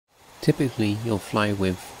Typically you'll fly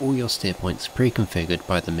with all your steer points pre-configured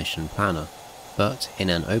by the mission planner, but in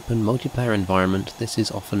an open multiplayer environment this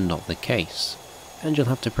is often not the case, and you'll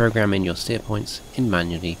have to program in your steer points in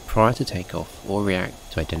manually prior to takeoff or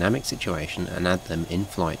react to a dynamic situation and add them in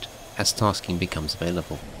flight as tasking becomes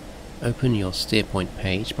available. Open your steer point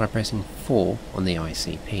page by pressing 4 on the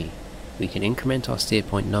ICP. We can increment our steer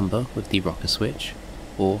point number with the rocker switch,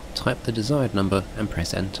 or type the desired number and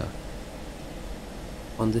press enter.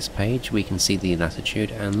 On this page we can see the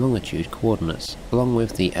latitude and longitude coordinates, along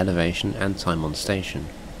with the elevation and time on station.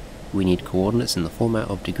 We need coordinates in the format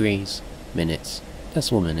of degrees, minutes,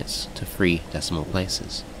 decimal minutes to 3 decimal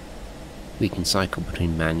places. We can cycle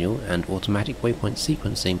between manual and automatic waypoint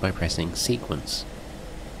sequencing by pressing sequence.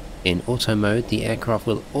 In auto mode, the aircraft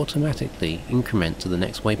will automatically increment to the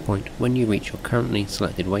next waypoint when you reach your currently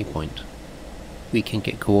selected waypoint. We can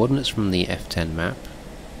get coordinates from the F10 map.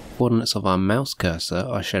 Coordinates of our mouse cursor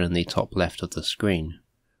are shown in the top left of the screen.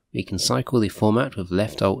 We can cycle the format with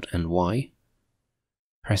left alt and Y.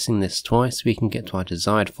 Pressing this twice we can get to our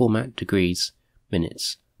desired format, degrees,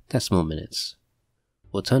 minutes, decimal minutes.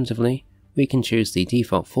 Alternatively, we can choose the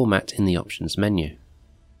default format in the options menu.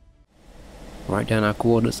 Write down our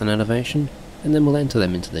coordinates and elevation, and then we'll enter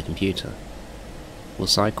them into the computer. We'll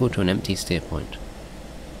cycle to an empty steer point.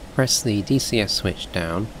 Press the DCS switch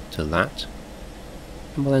down to lat,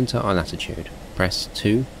 and we'll enter our latitude. Press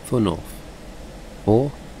 2 for north,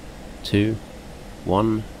 4, 2,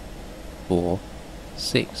 1, 4,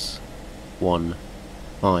 6, 1,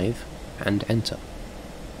 5, and enter.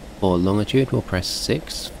 For longitude we'll press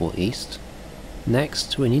 6 for east.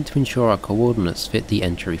 Next we need to ensure our coordinates fit the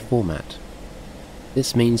entry format.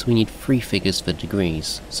 This means we need 3 figures for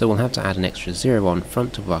degrees, so we'll have to add an extra 0 on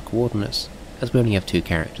front of our coordinates, as we only have 2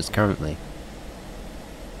 characters currently.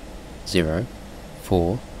 0,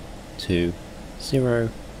 4, 2, 0,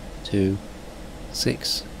 2,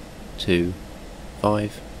 6, 2,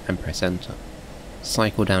 5, and press enter.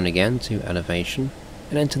 Cycle down again to elevation,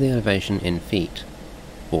 and enter the elevation in feet.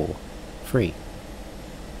 4, 3.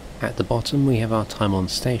 At the bottom we have our time on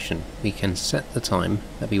station. We can set the time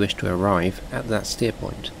that we wish to arrive at that steer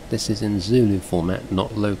point. This is in Zulu format,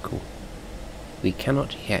 not local. We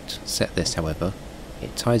cannot yet set this, however.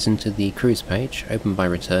 It ties into the CRUS page, opened by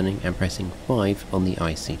returning and pressing 5 on the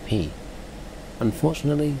ICP.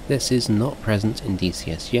 Unfortunately, this is not present in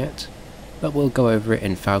DCS yet, but we'll go over it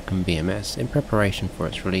in Falcon BMS in preparation for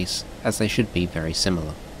its release, as they should be very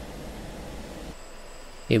similar.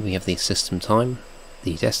 Here we have the system time,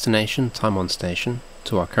 the destination time on station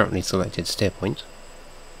to our currently selected steer point,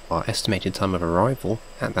 our estimated time of arrival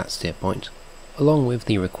at that steer point, along with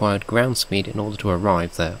the required ground speed in order to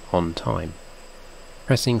arrive there on time.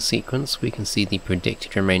 Pressing sequence we can see the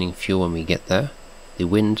predicted remaining fuel when we get there, the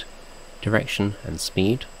wind, direction and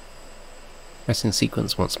speed. Pressing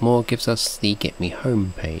sequence once more gives us the Get Me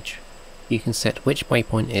Home page. You can set which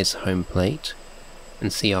waypoint is home plate,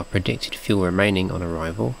 and see our predicted fuel remaining on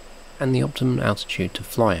arrival, and the optimum altitude to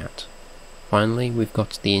fly at. Finally, we've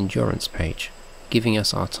got the endurance page, giving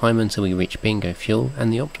us our time until we reach bingo fuel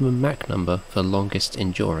and the optimum Mach number for longest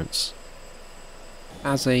endurance.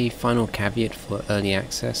 As a final caveat for early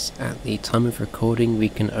access, at the time of recording we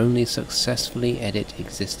can only successfully edit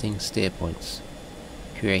existing steer points.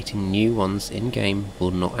 Creating new ones in-game will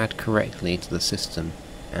not add correctly to the system,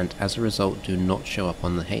 and as a result do not show up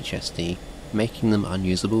on the HSD, making them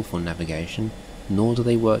unusable for navigation, nor do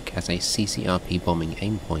they work as a CCRP bombing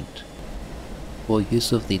aim point. For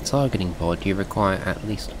use of the targeting pod you require at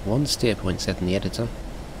least 1 steer point set in the editor,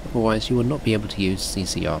 otherwise you will not be able to use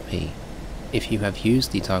CCRP. If you have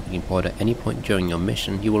used the targeting pod at any point during your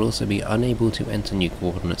mission, you will also be unable to enter new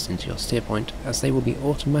coordinates into your steer point, as they will be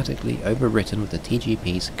automatically overwritten with the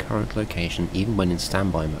TGP's current location even when in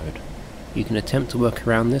standby mode. You can attempt to work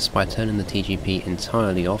around this by turning the TGP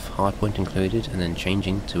entirely off, hardpoint included, and then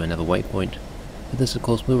changing to another waypoint, but this of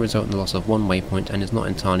course will result in the loss of 1 waypoint and is not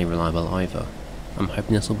entirely reliable either. I'm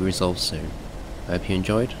hoping this will be resolved soon. I hope you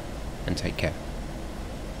enjoyed, and take care.